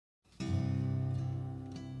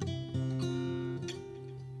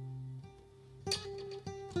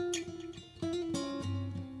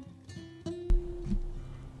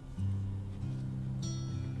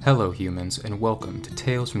Hello humans, and welcome to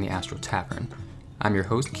Tales from the Astral Tavern. I'm your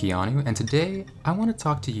host Keanu, and today I want to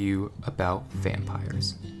talk to you about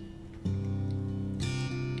vampires.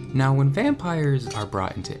 Now, when vampires are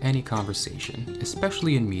brought into any conversation,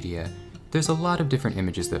 especially in media, there's a lot of different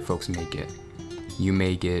images that folks may get. You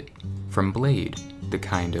may get from Blade, the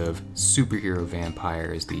kind of superhero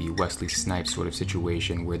vampires, the Wesley Snipes sort of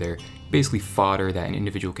situation where they're basically fodder that an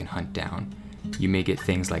individual can hunt down. You may get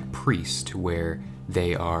things like Priest, where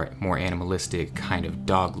they are more animalistic, kind of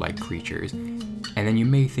dog-like creatures. And then you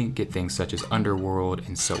may get things such as Underworld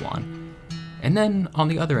and so on. And then, on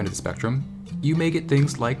the other end of the spectrum, you may get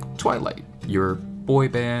things like Twilight, your boy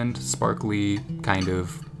band, sparkly, kind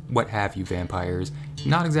of what-have-you vampires.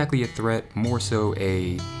 Not exactly a threat, more so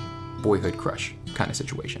a boyhood crush kind of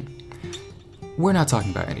situation. We're not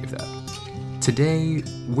talking about any of that. Today,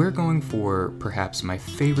 we're going for perhaps my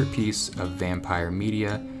favorite piece of vampire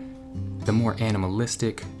media, the more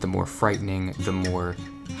animalistic, the more frightening, the more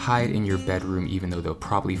hide in your bedroom even though they'll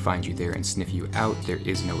probably find you there and sniff you out, there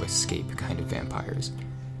is no escape kind of vampires.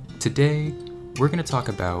 Today, we're going to talk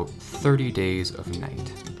about 30 Days of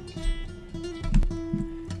Night.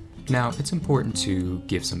 Now, it's important to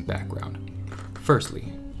give some background.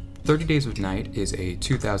 Firstly, 30 Days of Night is a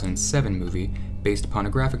 2007 movie based upon a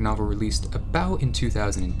graphic novel released about in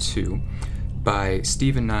 2002 by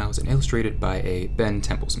Stephen Niles and illustrated by a Ben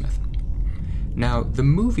Templesmith. Now, the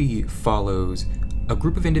movie follows a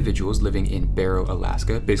group of individuals living in Barrow,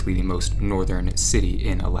 Alaska, basically the most northern city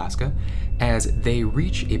in Alaska, as they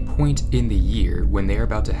reach a point in the year when they are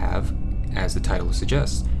about to have, as the title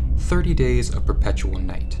suggests, 30 days of perpetual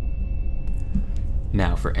night.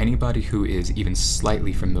 Now, for anybody who is even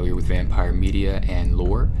slightly familiar with vampire media and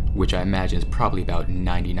lore, which I imagine is probably about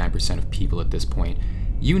 99% of people at this point,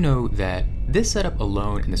 you know that this setup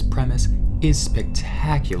alone and this premise is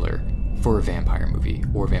spectacular for a vampire movie,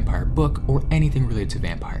 or vampire book, or anything related to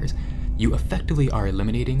vampires. You effectively are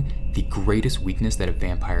eliminating the greatest weakness that a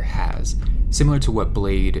vampire has. Similar to what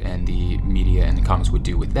Blade and the media and the comics would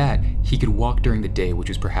do with that, he could walk during the day, which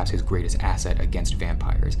was perhaps his greatest asset against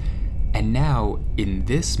vampires. And now, in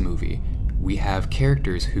this movie, we have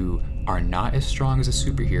characters who are not as strong as a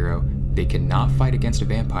superhero, they cannot fight against a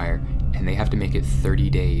vampire, and they have to make it 30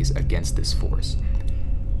 days against this force.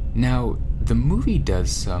 Now, the movie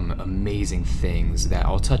does some amazing things that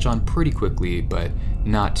I'll touch on pretty quickly, but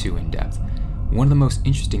not too in-depth. One of the most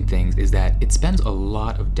interesting things is that it spends a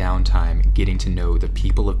lot of downtime getting to know the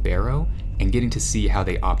people of Barrow and getting to see how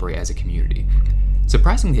they operate as a community.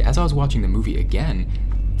 Surprisingly, as I was watching the movie again,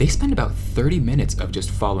 they spend about 30 minutes of just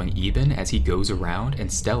following Eben as he goes around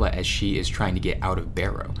and Stella as she is trying to get out of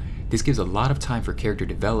Barrow. This gives a lot of time for character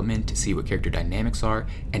development, to see what character dynamics are,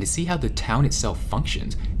 and to see how the town itself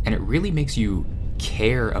functions. And it really makes you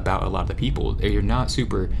care about a lot of the people. They're not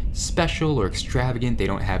super special or extravagant, they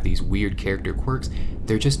don't have these weird character quirks.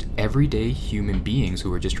 They're just everyday human beings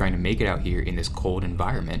who are just trying to make it out here in this cold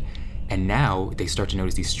environment. And now they start to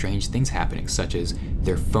notice these strange things happening, such as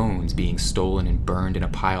their phones being stolen and burned in a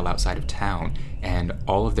pile outside of town, and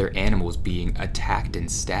all of their animals being attacked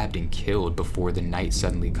and stabbed and killed before the night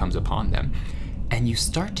suddenly comes upon them. And you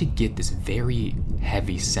start to get this very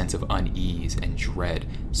heavy sense of unease and dread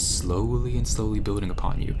slowly and slowly building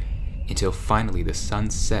upon you, until finally the sun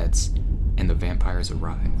sets and the vampires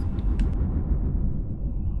arrive.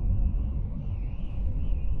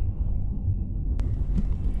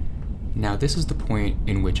 Now, this is the point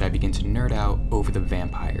in which I begin to nerd out over the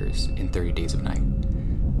vampires in 30 Days of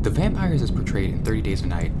Night. The vampires as portrayed in 30 Days of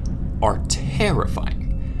Night are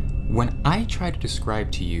terrifying. When I try to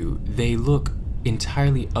describe to you, they look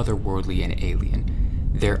entirely otherworldly and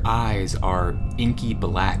alien. Their eyes are inky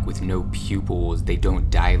black with no pupils, they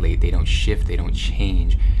don't dilate, they don't shift, they don't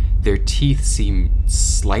change. Their teeth seem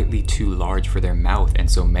slightly too large for their mouth, and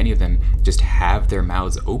so many of them just have their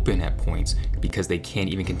mouths open at points because they can't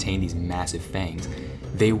even contain these massive fangs.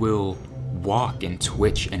 They will walk and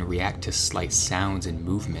twitch and react to slight sounds and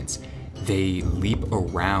movements. They leap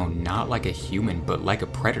around not like a human but like a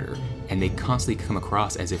predator, and they constantly come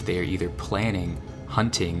across as if they are either planning,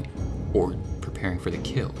 hunting, or preparing for the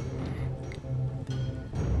kill.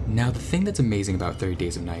 Now, the thing that's amazing about 30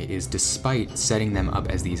 Days of Night is despite setting them up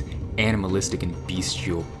as these animalistic and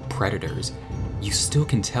bestial predators, you still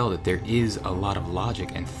can tell that there is a lot of logic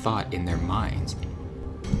and thought in their minds.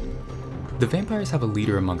 The vampires have a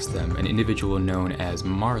leader amongst them, an individual known as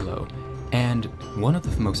Marlowe, and one of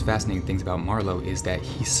the most fascinating things about Marlowe is that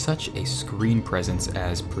he's such a screen presence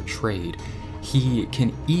as portrayed. He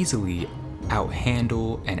can easily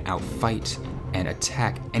outhandle and outfight and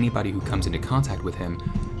attack anybody who comes into contact with him,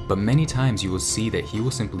 but many times you will see that he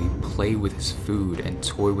will simply play with his food and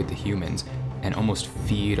toy with the humans and almost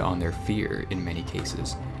feed on their fear in many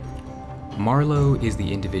cases. Marlowe is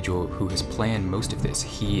the individual who has planned most of this.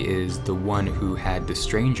 He is the one who had the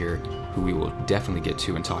stranger, who we will definitely get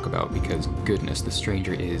to and talk about because, goodness, the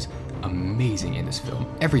stranger is amazing in this film.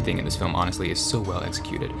 Everything in this film, honestly, is so well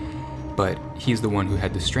executed. But he's the one who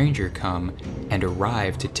had the stranger come and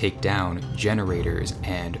arrive to take down generators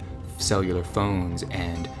and cellular phones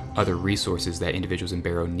and other resources that individuals in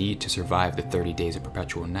Barrow need to survive the 30 days of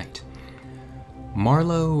perpetual night.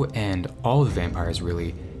 Marlowe and all the vampires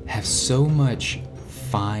really have so much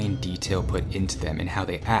fine detail put into them in how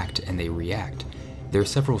they act and they react. There are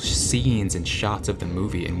several scenes and shots of the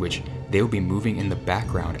movie in which they will be moving in the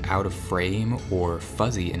background out of frame or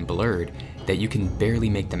fuzzy and blurred that you can barely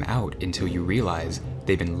make them out until you realize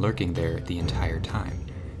they've been lurking there the entire time.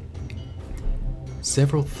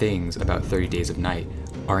 Several things about 30 Days of Night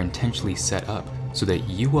are intentionally set up so that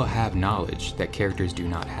you will have knowledge that characters do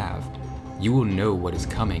not have. You will know what is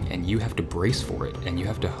coming and you have to brace for it and you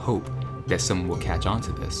have to hope that someone will catch on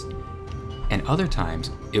to this. And other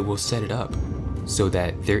times, it will set it up so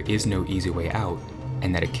that there is no easy way out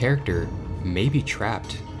and that a character may be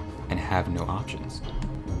trapped and have no options.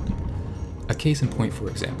 A case in point, for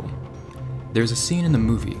example, there's a scene in the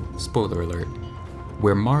movie, spoiler alert,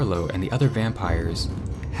 where Marlowe and the other vampires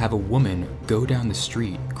have a woman go down the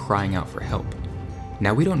street crying out for help.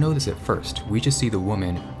 Now, we don't know this at first. We just see the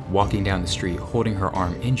woman walking down the street holding her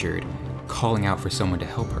arm injured, calling out for someone to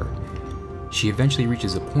help her. She eventually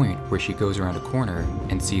reaches a point where she goes around a corner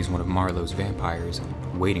and sees one of Marlowe's vampires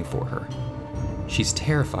waiting for her. She's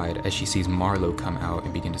terrified as she sees Marlowe come out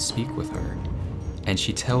and begin to speak with her, and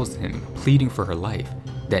she tells him, pleading for her life,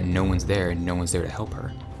 that no one's there and no one's there to help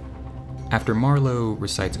her. After Marlowe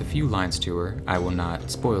recites a few lines to her, I will not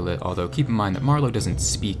spoil it, although keep in mind that Marlowe doesn't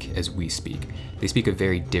speak as we speak. They speak a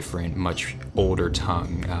very different, much older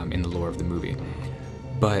tongue in the lore of the movie.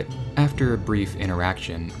 But after a brief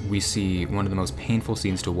interaction, we see one of the most painful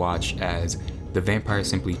scenes to watch as the vampires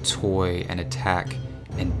simply toy and attack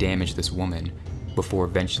and damage this woman before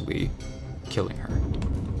eventually killing her.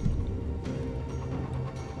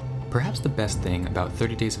 Perhaps the best thing about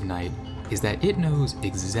 30 Days of Night is that it knows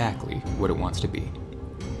exactly what it wants to be.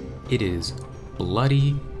 It is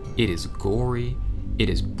bloody, it is gory, it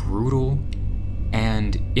is brutal,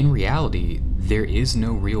 and in reality, there is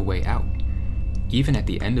no real way out. Even at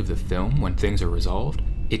the end of the film, when things are resolved,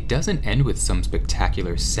 it doesn't end with some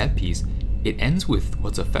spectacular set piece, it ends with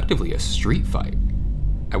what's effectively a street fight.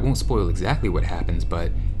 I won't spoil exactly what happens,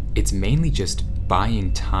 but it's mainly just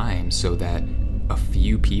buying time so that a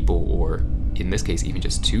few people, or in this case even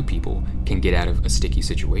just 2 people, can get out of a sticky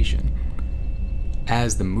situation.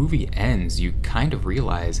 As the movie ends, you kind of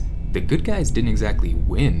realize the good guys didn't exactly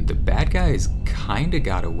win. The bad guys kind of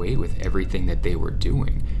got away with everything that they were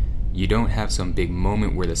doing. You don't have some big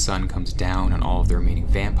moment where the sun comes down on all of the remaining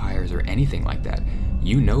vampires or anything like that.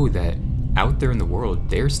 You know that out there in the world,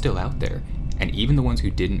 they're still out there. And even the ones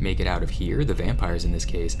who didn't make it out of here, the vampires in this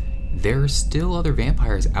case, there are still other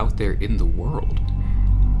vampires out there in the world.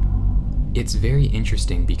 It's very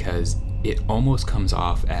interesting because it almost comes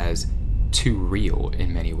off as too real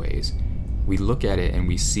in many ways. We look at it and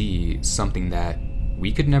we see something that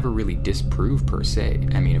we could never really disprove per se.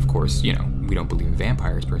 I mean, of course, we don't believe in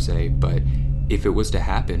vampires per se, but if it was to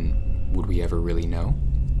happen, would we ever really know?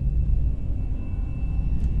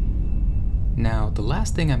 Now, the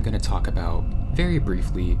last thing I'm going to talk about, very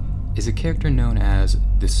briefly, is a character known as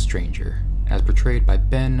the Stranger, as portrayed by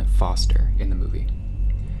Ben Foster in the movie.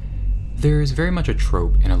 There's very much a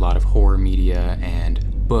trope in a lot of horror media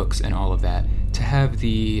and books and all of that to have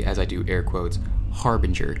the, as I do air quotes,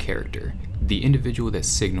 harbinger character, the individual that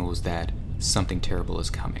signals that something terrible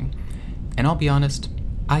is coming. And I'll be honest,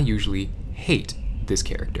 I usually hate this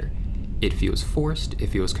character. It feels forced, it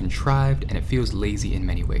feels contrived, and it feels lazy in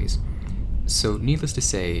many ways. So needless to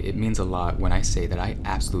say, it means a lot when I say that I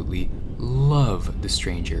absolutely love the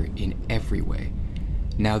Stranger in every way.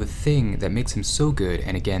 Now, the thing that makes him so good,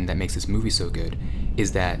 and again, that makes this movie so good,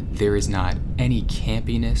 is that there is not any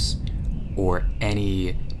campiness or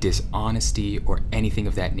any dishonesty or anything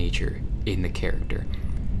of that nature in the character.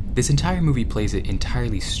 This entire movie plays it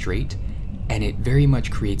entirely straight, and it very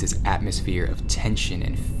much creates this atmosphere of tension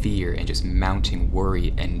and fear and just mounting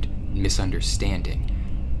worry and misunderstanding.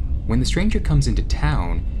 When the Stranger comes into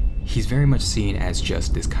town, he's very much seen as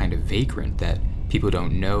just this kind of vagrant that people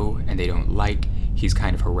don't know and they don't like. He's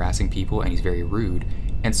kind of harassing people and he's very rude,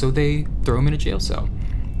 and so they throw him in a jail cell.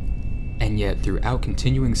 And yet throughout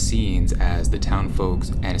continuing scenes as the town folks,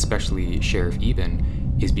 and especially Sheriff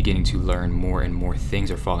Eben, is beginning to learn more and more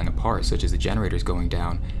things are falling apart, such as the generators going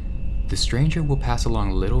down, the stranger will pass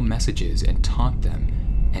along little messages and taunt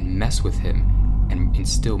them and mess with him and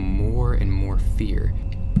instill more and more fear.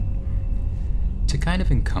 To kind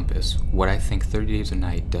of encompass what I think 30 Days of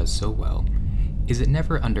Night does so well is it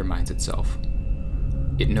never undermines itself.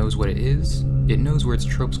 It knows what it is, it knows where its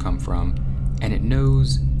tropes come from, and it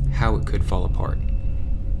knows how it could fall apart.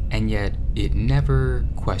 And yet, it never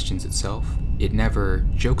questions itself, it never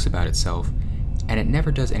jokes about itself, and it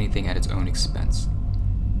never does anything at its own expense.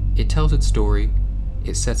 It tells its story,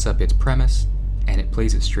 it sets up its premise, and it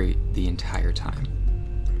plays it straight the entire time.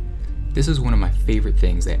 This is one of my favorite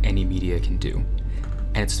things that any media can do,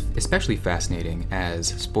 and it's especially fascinating as,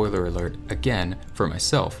 spoiler alert again, for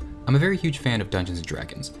myself, I'm a very huge fan of Dungeons &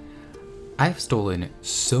 Dragons. I've stolen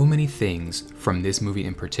so many things from this movie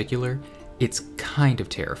in particular, it's kind of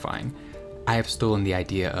terrifying. I have stolen the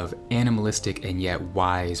idea of animalistic and yet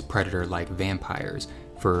wise predator-like vampires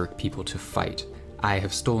for people to fight. I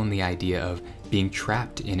have stolen the idea of being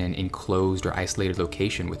trapped in an enclosed or isolated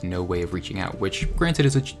location with no way of reaching out, which granted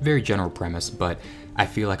is a very general premise, but I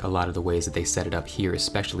feel like a lot of the ways that they set it up here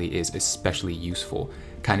especially is especially useful,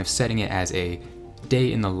 kind of setting it as a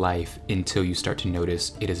day in the life until you start to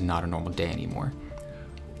notice it is not a normal day anymore.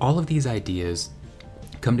 All of these ideas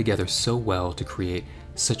come together so well to create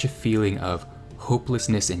such a feeling of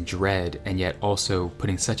hopelessness and dread, and yet also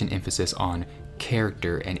putting such an emphasis on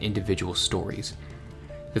character and individual stories.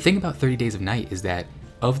 The thing about 30 Days of Night is that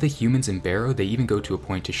of the humans in Barrow, they even go to a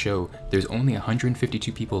point to show there's only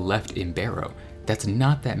 152 people left in Barrow. That's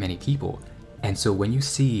not that many people. And so when you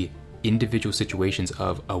see individual situations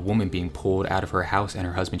of a woman being pulled out of her house and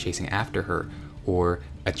her husband chasing after her, or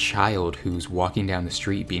a child who's walking down the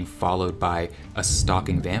street being followed by a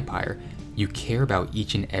stalking vampire, you care about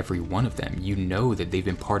each and every one of them. You know that they've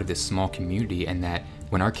been part of this small community, and that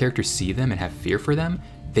when our characters see them and have fear for them,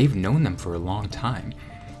 they've known them for a long time.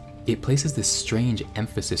 It places this strange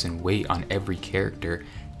emphasis and weight on every character,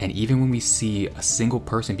 and even when we see a single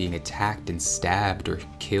person being attacked and stabbed or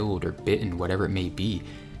killed or bitten, whatever it may be,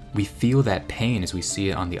 we feel that pain as we see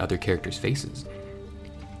it on the other characters' faces.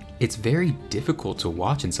 It's very difficult to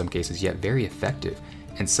watch in some cases, yet very effective,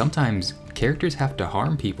 and sometimes characters have to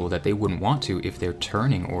harm people that they wouldn't want to if they're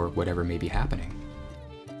turning or whatever may be happening.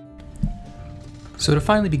 So to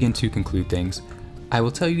finally begin to conclude things, I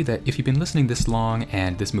will tell you that if you've been listening this long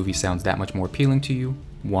and this movie sounds that much more appealing to you,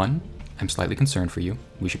 1, I'm slightly concerned for you,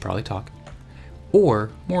 we should probably talk.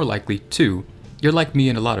 Or, more likely, 2, you're like me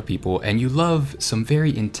and a lot of people, and you love some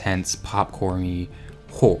very intense, popcorn-y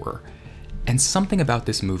horror. And something about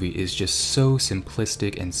this movie is just so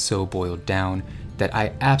simplistic and so boiled down that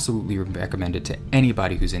I absolutely recommend it to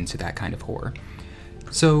anybody who's into that kind of horror.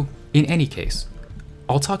 So, in any case,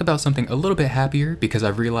 I'll talk about something a little bit happier because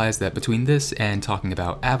I've realized that between this and talking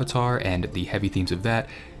about Avatar and the heavy themes of that,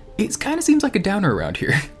 it kind of seems like a downer around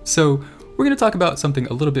here. So we're going to talk about something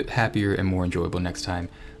a little bit happier and more enjoyable next time.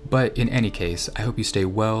 But in any case, I hope you stay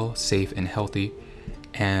well, safe, and healthy,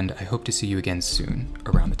 and I hope to see you again soon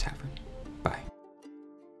around the tap.